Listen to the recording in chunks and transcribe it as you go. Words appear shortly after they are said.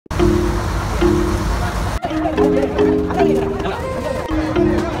Hello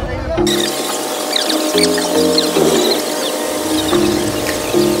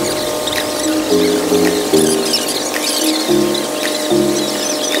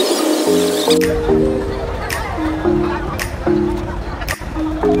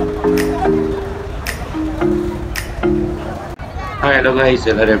guys,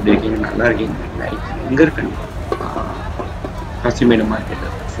 எல்லாரும் எப்படி இருக்கீங்க? நல்லா இருக்கீங்க? எங்கே இருக்கேன்? Kasimedu market.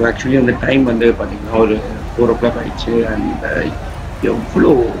 ஸோ ஆக்சுவலி அந்த டைம் வந்து பார்த்தீங்கன்னா ஒரு 4 o'clock ஆயிடுச்சு. அண்ட்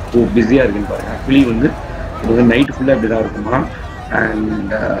எவ்வளோ பிஸியாக இருக்குன்னு பாருங்கள். ஆக்சுவலி வந்து இது நைட்டு ஃபுல்லாக இப்படி தான் இருக்குமா.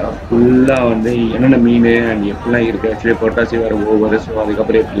 அண்ட் ஃபுல்லாக வந்து என்னென்ன மீன் அண்ட் எப்படிலாம் இருக்குது. ஆக்சுவலி பொட்டாசி வேறு ஓவர். ஸோ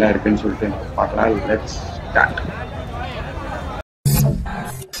அதுக்கப்புறம் எப்படிலாம் இருக்குன்னு சொல்லிட்டு பார்க்கலாம். Let's start.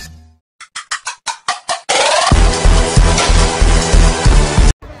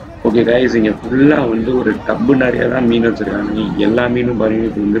 ஓகே கைஸ், இங்கே ஃபுல்லாக வந்து ஒரு டப்பு நிறையா தான் மீன் வச்சுருக்காங்க. எல்லா மீனும் பாருங்க.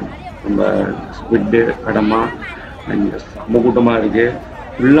 இப்போ வந்து நம்ம ஸ்குவிட்டு, கடமா அண்ட் செம்ம கூட்டமாக இருக்குது.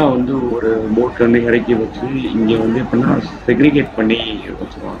 ஃபுல்லாக வந்து ஒரு போட்டில் வந்து இறக்கி வச்சு இங்கே வந்து எப்படின்னா செக்ரிகேட் பண்ணி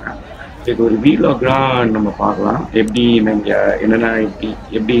வச்சுருவாங்க. இது ஒரு வீலாக்லாம் நம்ம பார்க்கலாம். எப்படி நீங்கள் என்னென்ன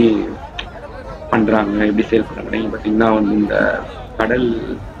எப்படி பண்ணுறாங்க, எப்படி சேல் பண்ணுறாங்க. நீங்கள் பார்த்தீங்கன்னா வந்து இந்த கடல்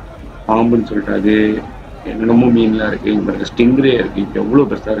பாம்புன்னு சொல்லிட்டு அது என்னென்னமோ மீன்லாம் இருக்குது. இங்கே ஸ்டிங்ரே இருக்குது. இப்போ எவ்வளோ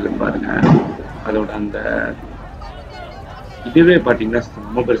பெருசாக இருக்குன்னு பாருங்கள். அதோட அந்த இதுவே பார்த்தீங்கன்னா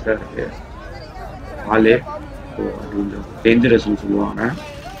ரொம்ப பெருசாக இருக்குது ஆளே. ஸோ அது கொஞ்சம் டேஞ்சரஸ்ன்னு சொல்லுவாங்க.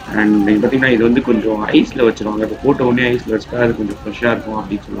 அண்ட் நீங்கள் பார்த்தீங்கன்னா இது வந்து கொஞ்சம் ஐஸில் வச்சுருவாங்க. இப்போ போட்ட உடனே ஐஸில் வச்சுட்டா அது கொஞ்சம் ஃப்ரெஷ்ஷாக இருக்கும்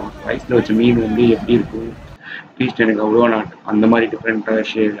அப்படின்னு சொல்லுவாங்க. ஐஸில் வச்ச மீன் வந்து எப்படி இருக்கும் அட்லீஸ்ட் எனக்கு அவ்வளோ நான் அந்த மாதிரி டிஃப்ரெண்ட்டாக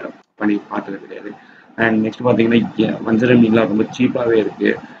ஷேர் பண்ணி பார்த்தது கிடையாது. அண்ட் நெக்ஸ்ட் பார்த்தீங்கன்னா வஞ்சர மீன்லாம் ரொம்ப சீப்பாகவே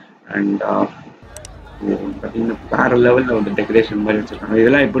இருக்குது. அண்ட் பார்த்தீங்கன்னா வேறு லெவலில் வந்து டெக்கரேஷன் மாதிரி வச்சுருக்காங்க.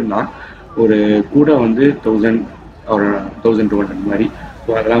 இதெல்லாம் எப்படின்னா ஒரு கூட வந்து 1000 ஒரு 1200 மாதிரி. ஸோ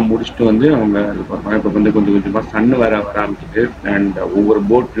அதெல்லாம் முடிச்சுட்டு வந்து அவங்க இது பண்ணுறாங்க. இப்போ வந்து கொஞ்சம் கொஞ்சமாக சன்னு வர ஆரம்பிக்குது. அண்ட் ஒவ்வொரு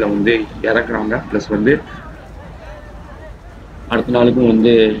போட்டில் வந்து இறக்குறாங்க. ப்ளஸ் வந்து அடுத்த நாளுக்கும்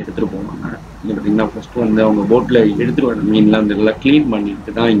வந்து எடுத்துகிட்டு போவாங்க. இங்கே பார்த்தீங்கன்னா ஃபஸ்ட்டு வந்து அவங்க போட்டில் எடுத்துகிட்டு வர மீன்லாம் வந்து எல்லாம் க்ளீன்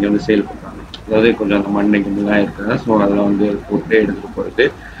பண்ணிட்டு தான் இங்கே வந்து சேல் பண்ணுறாங்க. அதாவது கொஞ்சம் அந்த மண்ணை கிண்ணெலாம் இருக்குது. ஸோ அதெல்லாம் வந்து போட்டு எடுத்துகிட்டு போகிறது.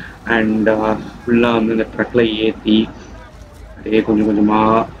 அண்ட் ஃபுல்லாக வந்து இந்த ட்ரக்கில் ஏற்றி அப்படியே கொஞ்சம்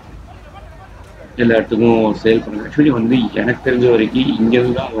கொஞ்சமாக எல்லா இடத்துக்கும் சேல் பண்ணுங்க. ஆக்சுவலி வந்து எனக்கு தெரிஞ்ச வரைக்கும்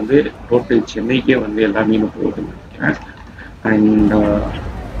இங்கேருந்து தான் வந்து டோட்டல் சென்னைக்கே வந்து எல்லா மீனும் போகுதுன்னு நினைக்கிறேன். அண்ட்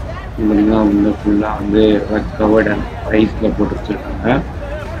பார்த்தீங்கன்னா வந்து ஃபுல்லாக வந்து கவர்ட் அண்ட் ரைஸில் போட்டு வச்சுருக்காங்க.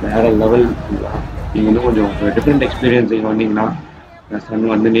 வேறு லெவல் ஃபுல்லாக நீங்கள் வந்து கொஞ்சம் டிஃப்ரெண்ட் எக்ஸ்பீரியன்ஸ் இங்கே வந்தீங்கன்னா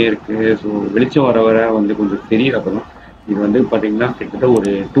சன் வந்துனே இருக்குது. ஸோ வெளிச்சம் வர வந்து கொஞ்சம் தெரியறப்ப தான் இது வந்து பார்த்தீங்கன்னா கிட்டத்தட்ட ஒரு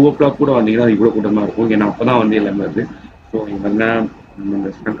 2 o'clock கூட வந்தீங்கன்னா அது இவ்வளோ கூட்டமாக இருக்கும். ஏன்னா அப்போ தான் வந்து எல்லாமே வருது. ஸோ இங்கே வந்து இந்த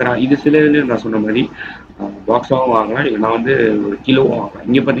சங்கரா இது சில நான் சொன்ன மாதிரி பாக்ஸாகவும் வாங்கலாம். இல்லைனா வந்து ஒரு கிலோவும் வாங்கலாம்.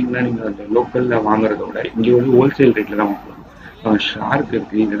 இங்கே பார்த்தீங்கன்னா நீங்கள் அந்த லோக்கலில் வாங்குறத விட இங்கே வந்து ஹோல்சேல் ரேட்டில் தான் வாங்கலாம். ஷார்க்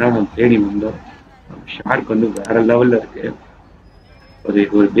இருக்குது. இதெல்லாம் நம்ம தேடி வந்தோம். ஷார்க் வந்து வேறு லெவலில் இருக்குது.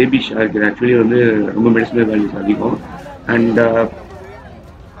 ஒரு பேபி ஷார்க். இது ஆக்சுவலி வந்து ரொம்ப மெடிசினல் வேல்யூஸ் அதிகம். அண்ட்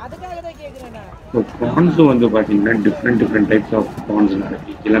ப்ரான்ஸும் வந்து பார்த்தீங்கன்னா டிஃப்ரெண்ட் டைப்ஸ் ஆஃப் ப்ரான்ஸ்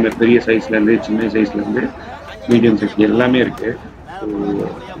இருக்குது. எல்லாமே பெரிய சைஸ்லேருந்து சின்ன சைஸ்லேருந்து மீடியம் சைஸ் எல்லாமே இருக்குது. ஸோ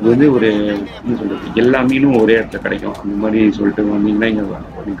இது வந்து ஒரு என்ன சொல்கிறது, எல்லா மீனும் ஒரே இடத்துல கிடைக்கும். அந்த மாதிரி சொல்லிட்டு வந்தீங்கன்னா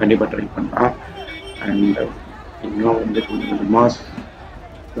இங்கே கண்டிப்பாக ட்ரை பண்ணலாம். அண்ட் இன்னும் வந்து கொஞ்சம் மாஸ்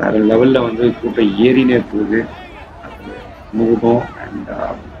வேறு லெவலில் வந்து கூட்டம் ஏறினே போகுது. அது கூட்டம். அண்ட்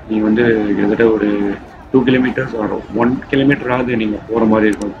நீங்கள் வந்து கிட்டத்தட்ட ஒரு 2 kilometers ஒரு 1 kilometer நீங்கள் போகிற மாதிரி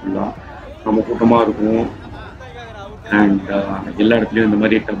இருக்கும். ஃபுல்லாக ரொம்ப கூட்டமாக இருக்கும். அண்ட் எல்லா இடத்துலையும் இந்த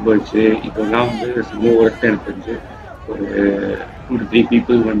மாதிரி டப் வச்சு இதெல்லாம் வந்து சமூக ஒர்க்கு எனக்கு தெரிஞ்சு ஒரு 2 to 3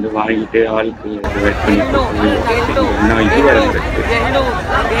 people வந்து வாங்கிட்டு ஆளுக்கு வெயிட் பண்ணி நான் இது வேறு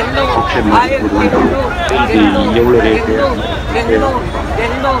ஆப்ஷன் மாதிரி போடுவாங்க. இது எவ்வளோ ரேட்டு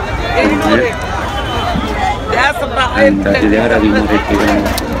இது யார் அதிகமாக ரேட் கேட்குறாங்க.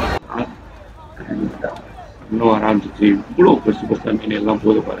 அண்ட் இன்னும் ஆரம்பிச்சிச்சு. இவ்வளோ பெருசு மீன் எல்லாம்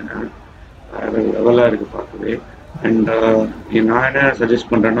போது பாருங்கள். வேறு லெவலாக இருக்குது பார்க்கவே. அண்ட் நான் என்ன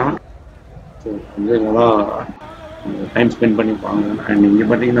சஜஸ்ட் பண்ணுறேன்னா ஸோ வந்து நல்லா டைம் ஸ்பெண்ட் பண்ணி பாருங்க. அண்ட் இங்கே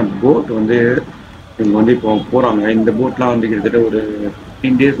பார்த்தீங்கன்னா போட் வந்து இவங்க வந்து இப்போ போகிறாங்க. இந்த போட்லாம் வந்து கிட்டத்தட்ட ஒரு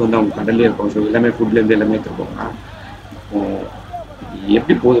 15 days வந்து அவங்க கடல்லே இருப்பாங்க. ஸோ எல்லாமே ஃபுட்லேருந்து எல்லாமே எடுத்துருப்பாங்க. இப்போ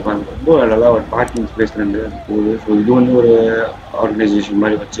எப்படி போகுது பாருங்க. ரொம்ப நல்லா ஒரு பார்க்கிங் ஸ்பேஸ்லேருந்து போகுது. ஸோ இது வந்து ஒரு ஆர்கனைசேஷன்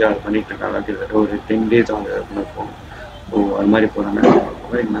மாதிரி வச்சு அதை பண்ணிட்டு இருக்காங்க. கிட்டத்தட்ட ஒரு 10 days அவங்க இருக்கும். ஸோ அது மாதிரி போகிறாங்க.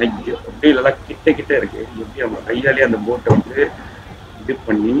 அப்படியே நல்லா கிட்ட இருக்குது. எப்படி அவங்க கையாலே அந்த போட்டை வந்து இது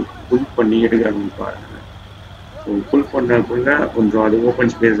பண்ணி புல் பண்ணி எடுக்கிறாங்கன்னு பாருங்க. ஸோ புல் பண்ணக்குள்ள கொஞ்சம் அது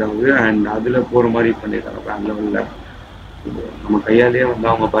ஓப்பன் ஸ்பேஸ் ஆகுது. அண்ட் அதில் போகிற மாதிரி பண்ணியிருக்காங்க வேறு லெவலில். நம்ம கையாலேயே வந்து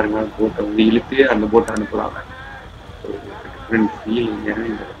அவங்க பாருங்க போட்டை வந்து இழுத்து அந்த போட்டை அனுப்புகிறாங்க. ஸோ டிஃப்ரெண்ட் ஃபீலிங் இங்கே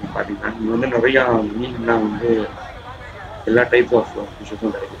பார்த்தீங்கன்னா இங்கே வந்து நிறையா மீன்லாம் வந்து எல்லா டைப் ஆஃப்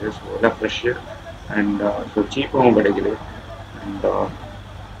ஃபிஷ்ஷஸும் கிடைக்குது. ஸோ எல்லாம் ஃப்ரெஷ்ஷு அண்ட் ஸோ சீப்பாகவும் கிடைக்குது. அண்ட்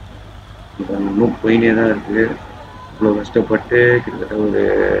இப்போ இன்னும் போயினே தான் இருக்குது. இவ்வளோ கஷ்டப்பட்டு கிட்டத்தட்ட ஒரு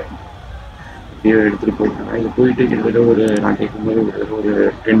இப்படியே எடுத்துகிட்டு போயிட்டாங்க. இது போயிட்டு கிட்டத்தட்ட ஒரு நான் கேட்கும்போது ஒரு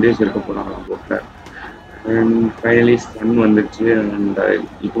 10 days இருக்க போகிறாங்க போட்டில். அண்ட் ஃபைனலி சன் வந்துடுச்சு. அண்ட்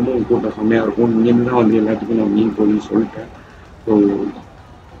இப்பவும் கூட்டம் செம்மையாக இருக்கும். இங்கேருந்து தான் வந்து எல்லாத்துக்கும் நான் மீன் போடணும்னு சொல்லிட்டேன். ஸோ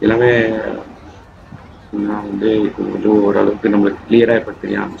எல்லாமே நான் வந்து இப்போ கொஞ்சம் ஓரளவுக்கு நம்மளுக்கு கிளியராக இப்போ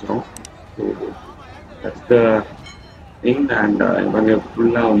தெரிய ஆரம்பிச்சிடும். So that's the thing. And இவங்க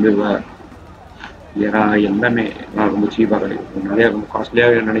ஃபுல்லாக வந்து ஏன்னா எல்லாமே நான் ரொம்ப சீப்பாக கிடைக்கும். நிறையா ரொம்ப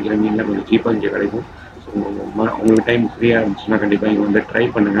காஸ்ட்லியாக நினைக்கிற மீன்லாம் கொஞ்சம் சீப்பாக இங்கே கிடைக்கும். ஸோ உங்களுக்கு டைம் ஃப்ரீயாக இருந்துச்சுன்னா கண்டிப்பாக இங்கே வந்து ட்ரை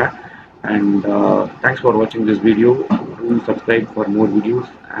பண்ணுங்கள். And thanks for watching this video. Do subscribe for more videos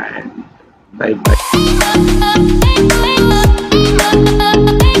and bye bye.